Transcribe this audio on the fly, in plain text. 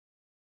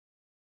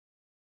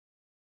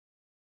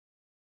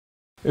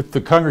If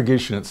the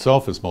congregation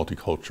itself is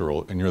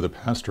multicultural and you're the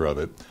pastor of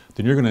it,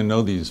 then you're going to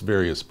know these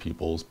various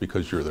peoples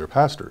because you're their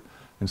pastor.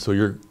 And so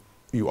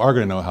you are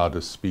going to know how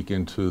to speak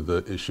into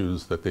the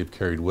issues that they've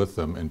carried with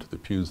them into the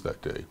pews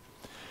that day.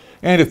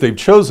 And if they've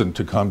chosen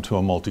to come to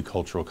a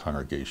multicultural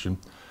congregation,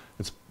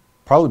 it's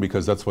probably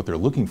because that's what they're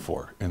looking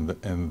for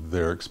in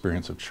their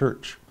experience of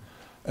church.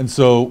 And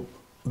so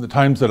the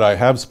times that I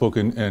have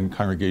spoken in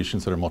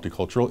congregations that are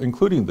multicultural,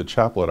 including the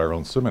chapel at our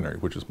own seminary,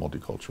 which is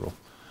multicultural,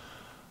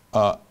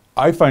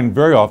 I find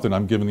very often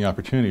I'm given the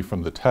opportunity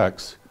from the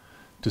text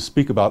to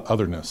speak about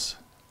otherness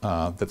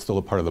that's still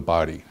a part of the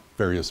body,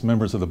 various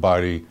members of the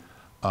body.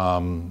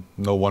 No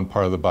one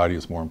part of the body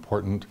is more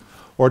important,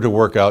 or to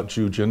work out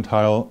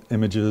Jew-Gentile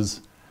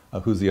images,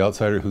 who's the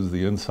outsider, who's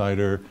the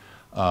insider,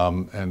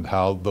 and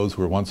how those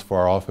who were once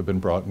far off have been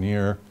brought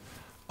near.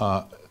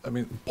 I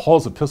mean,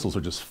 Paul's epistles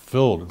are just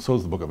filled, and so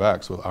is the book of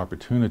Acts, with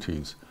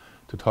opportunities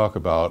to talk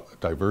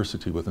about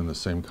diversity within the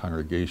same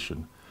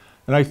congregation.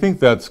 And I think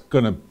that's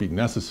going to be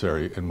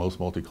necessary in most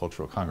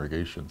multicultural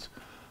congregations.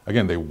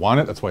 Again, they want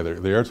it, that's why they're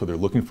there, so they're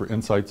looking for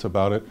insights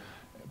about it,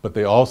 but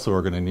they also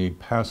are going to need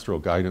pastoral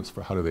guidance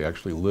for how do they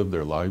actually live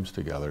their lives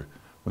together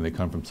when they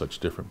come from such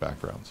different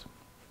backgrounds.